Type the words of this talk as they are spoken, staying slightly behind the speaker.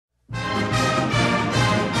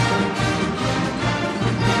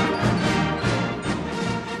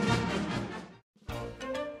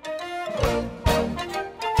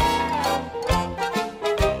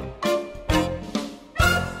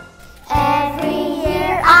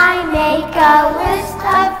make a list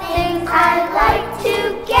of things I'd like to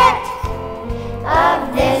get.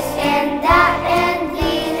 Of this and that and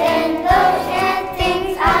these and those and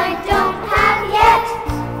things I don't have yet.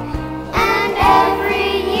 And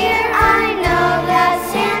every year I know that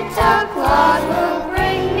Santa Claus will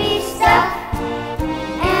bring me stuff.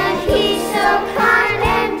 And he's so kind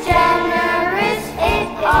and generous, it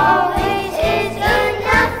always is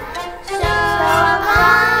enough. So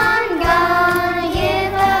I'm gonna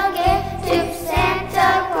give a gift to Santa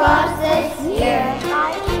Claus this year.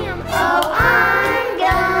 Oh, I'm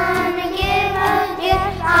gonna give a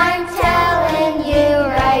gift, I'm telling you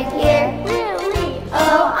right here.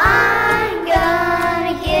 Oh, I'm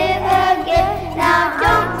gonna give a gift, now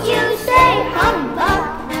don't you say humbug.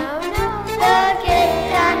 The gift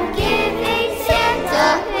I'm giving Santa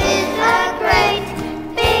is a great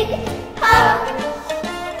big hug.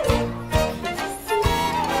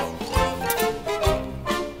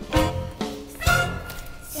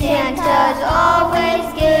 Santa's always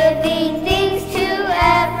giving things to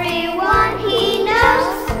everyone he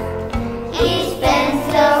knows. He spends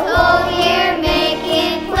the whole year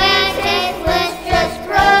making plans, his list just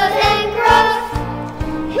grows and grows.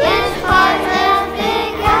 His heart's as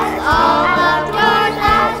big as all of yours,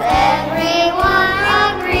 as everyone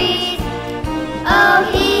agrees. Oh,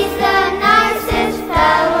 he's the nicest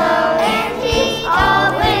fellow, and he's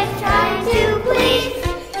always trying to please.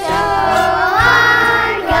 So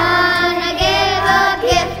I'm gonna give a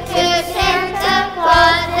gift to Santa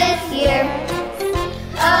Claus this year.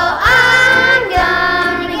 Oh, I'm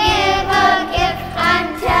gonna give a gift, I'm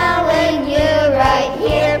telling you right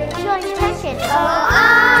here. Oh,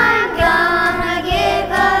 I'm gonna give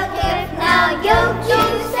a gift, now don't you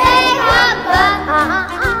say humbug.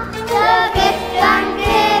 The gift I'm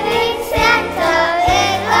giving Santa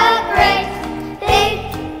is a great big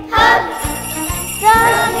hug. The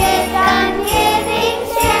gift I'm giving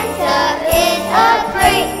Santa is a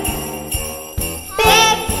great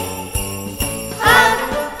big hug.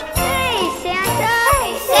 Hey Santa,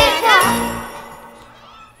 hey Santa.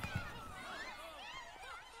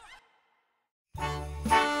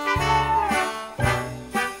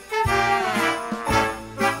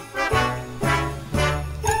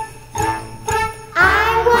 I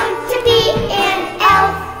want to be an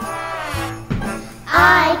elf.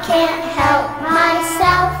 I can't help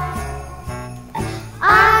myself. I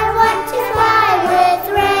want to fly with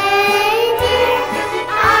reindeer.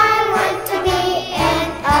 I want to be an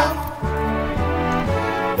elf.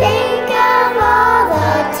 Think of all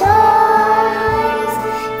the toys.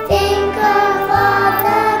 Think of all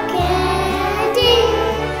the candy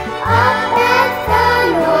up at the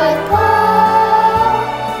North Pole.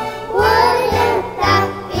 Wouldn't that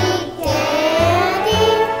be dandy?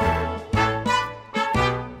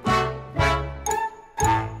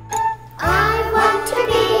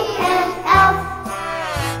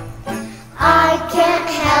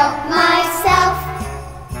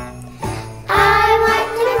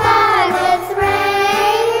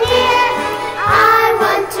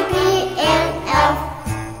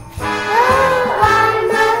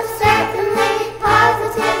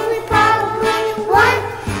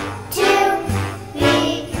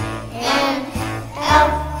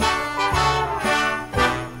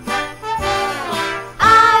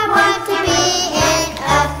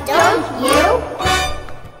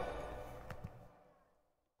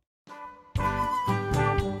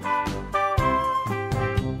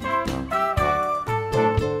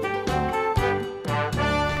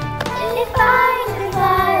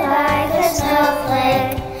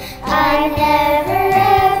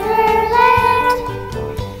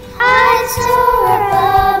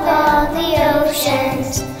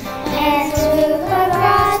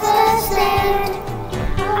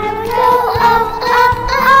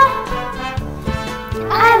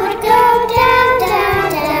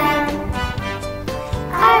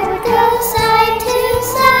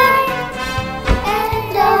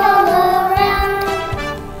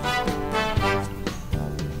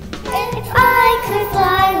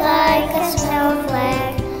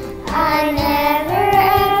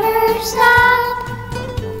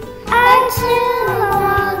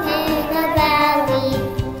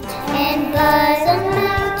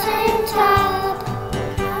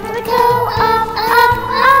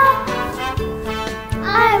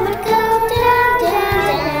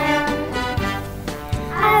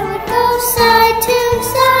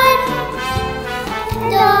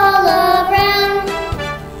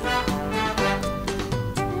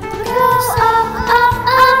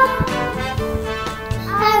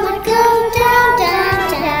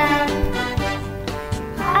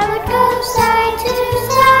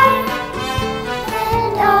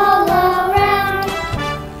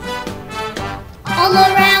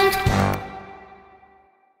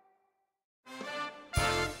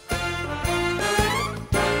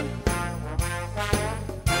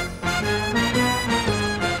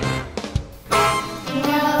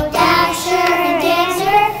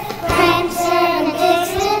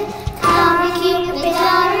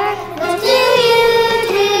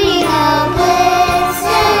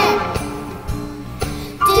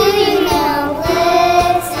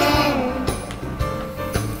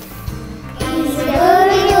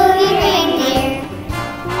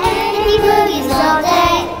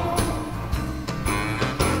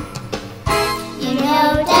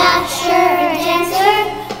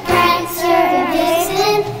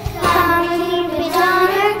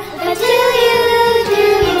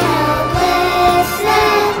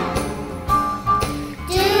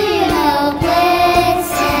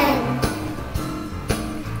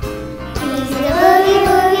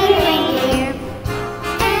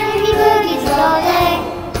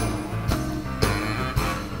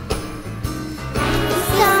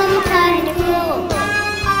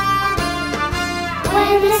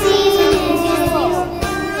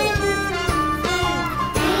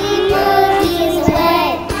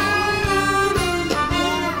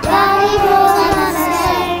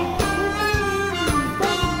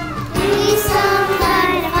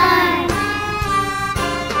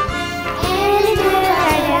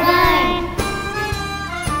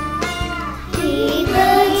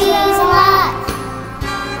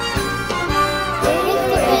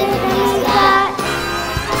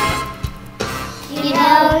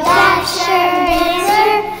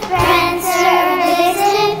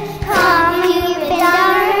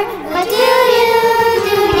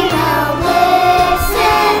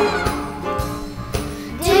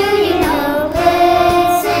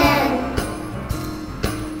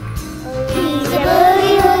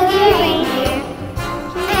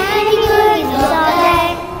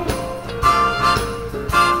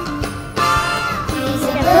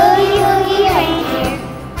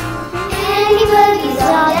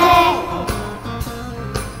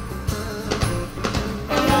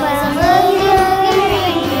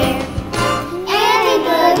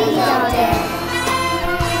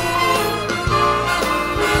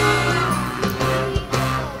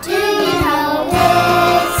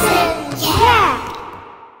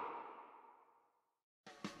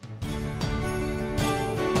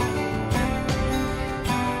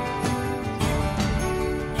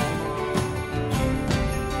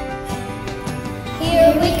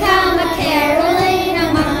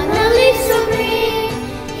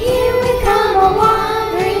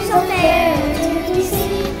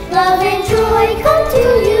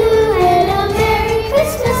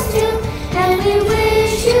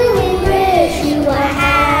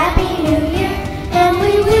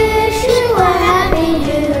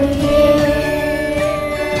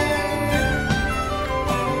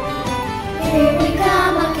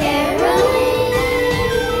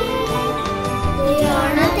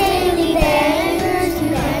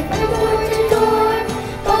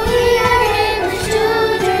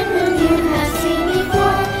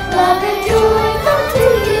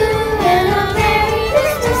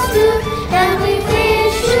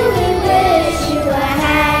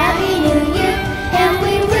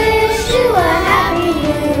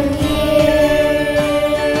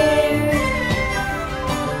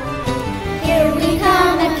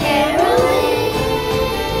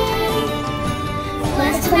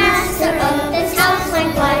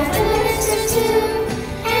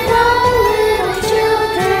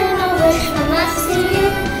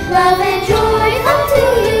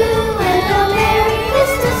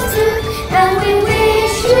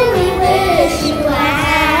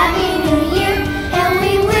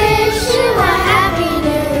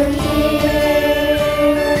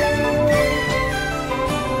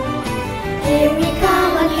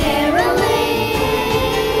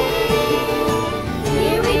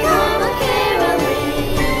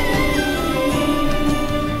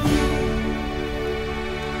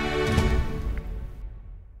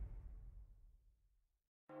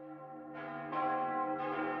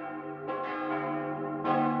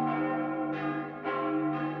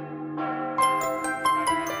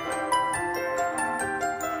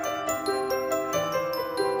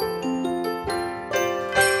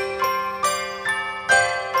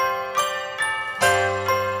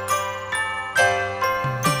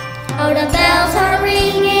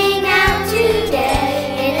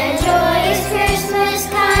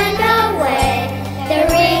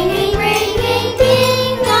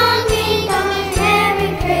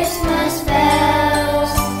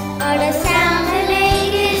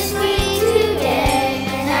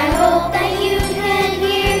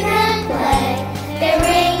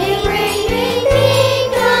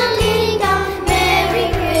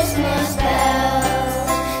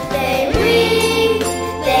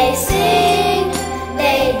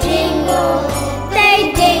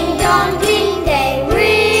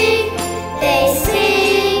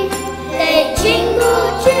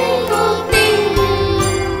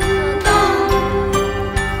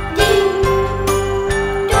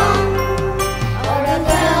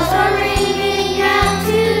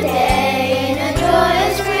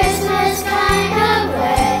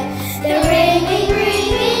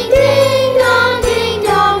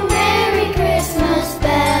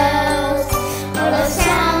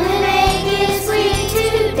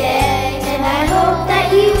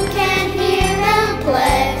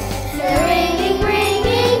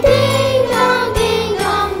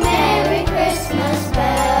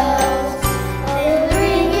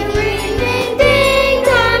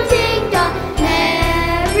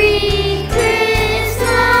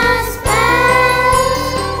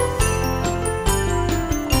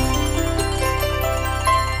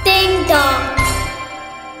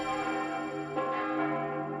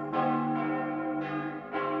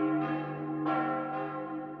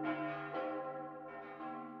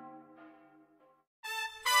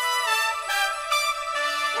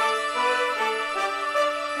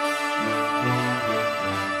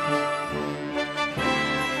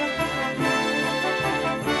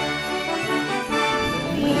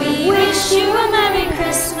 a Merry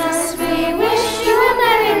Christmas. We wish you a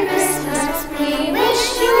Merry Christmas. We wish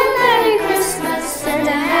you a Merry Christmas and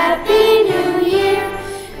a Happy New Year.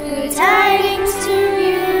 Good tidings to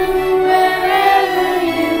you wherever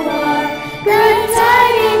you are. Good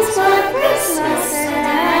tidings for Christmas and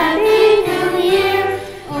a Happy New Year.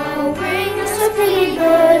 Oh, bring us a piggy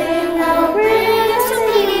pudding. Oh, bring us a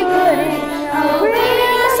piggy pudding. Oh,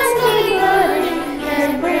 bring us a piggy pudding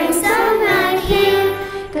and bring some right here.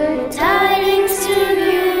 Good tidings to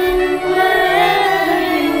you wherever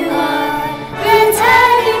you are. Good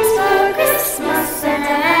tidings for Christmas and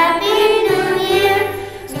a Happy New Year.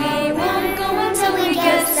 We won't go until we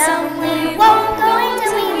get some. We won't go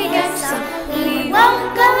until we get some. We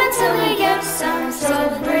won't go until we get some. So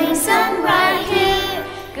bring some right here.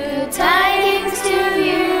 Good tidings to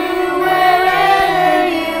you wherever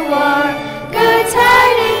you are. Good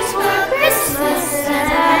tidings for Christmas and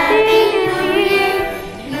a Happy New Year.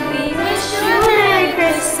 We wish you a Merry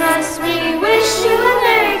Christmas. We wish you a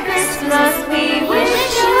Merry Christmas. We wish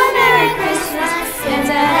you a Merry Christmas and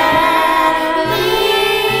a Happy New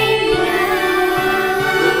Year.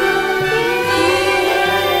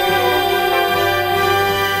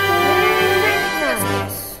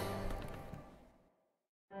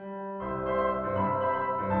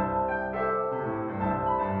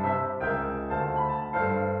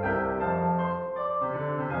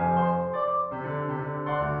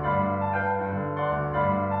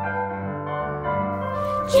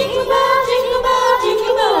 Jingle bell,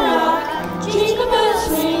 jingle bell rock. Jingle bells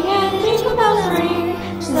swing and jingle bells ring.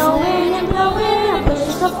 Snowing and blowing and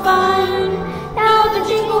bushes of fun. Now the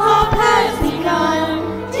jingle hop has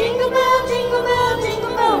begun. Jingle bell, jingle bell,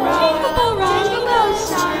 jingle bell rock. Jingle bell rock, jingle bells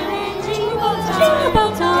shining, jingle bell time. Jingle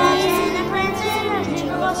bell time. Dancing and prancing and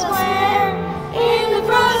jingle bell square. In the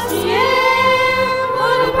frosty air,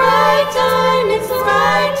 what a bright time! It's the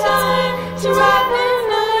right time to rock the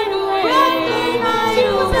night away.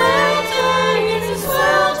 Jingle bell time, it's a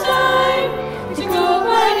swell time to go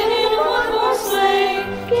riding in a one-horse sleigh.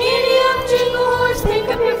 Giddy up, jingle horse, pick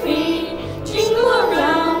up your feet, jingle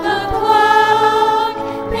around the clock.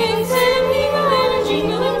 Pins and jingle and a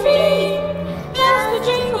jingling feet. That's the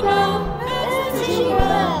jingle bell, that's the jingle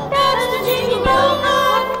bell, that's the jingle bell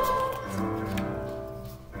rock.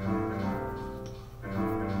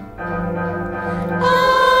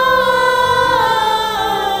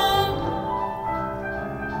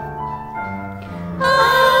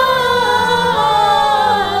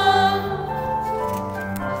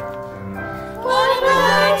 What a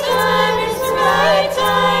bright time, it's the right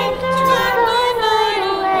time to rock my night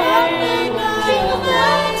away. Jingle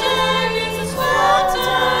bell time, it's a swell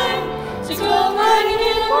time to go riding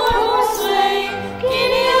in a one-horse sleigh.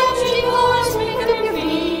 Giddy up, jingle horse, pick up your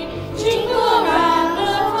feet, jingle around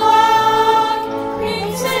the clock.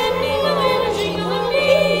 Pins and jingle and a jingling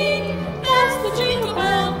beat. That's the jingle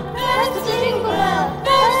bell, that's the jingle bell,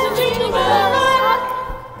 that's the jingle bell rock.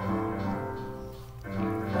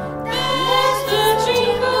 That's the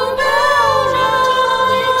jingle bell rock.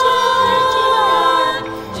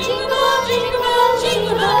 Jingle, jingle bell,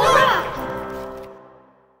 jingle bell rock.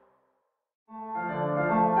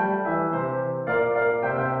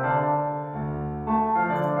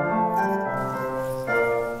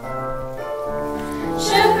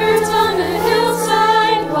 Shepherds on the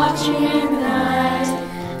hillside, watching in the night.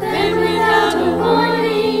 Then without a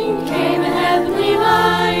warning came a heavenly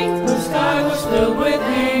light. The sky was filled with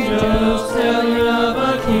angels telling of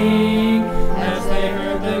a king. As they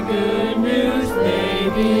heard the good news, they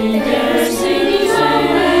began Singing,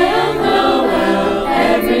 Noel, Noel,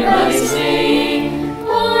 everybody sing.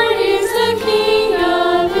 Born is the King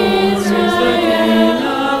of Israel.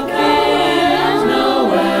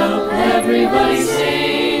 Noel, Everybody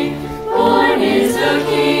sing. Born is the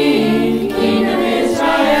King, King of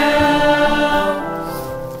Israel.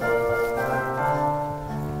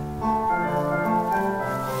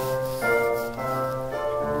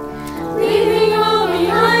 Leaving all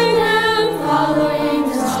behind them, following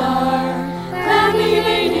the star. Gladly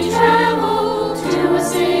they did travel to a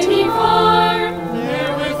city far.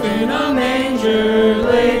 there within a manger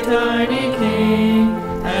lay tiny king.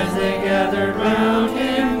 As they gathered round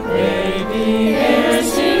him, they began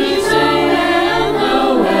Singing, Noel,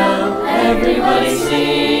 Noel, everybody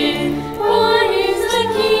sing. Born is the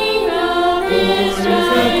King of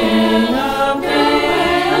Israel.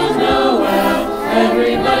 Noel,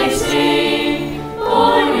 everybody sing.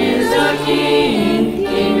 Born is the King,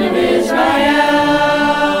 King of Israel.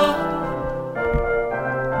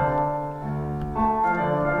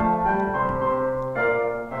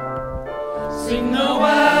 Sing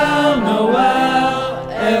Noel, Noel,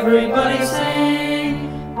 everybody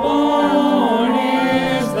sing. Born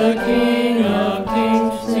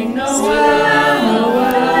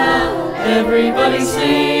Everybody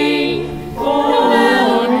sing.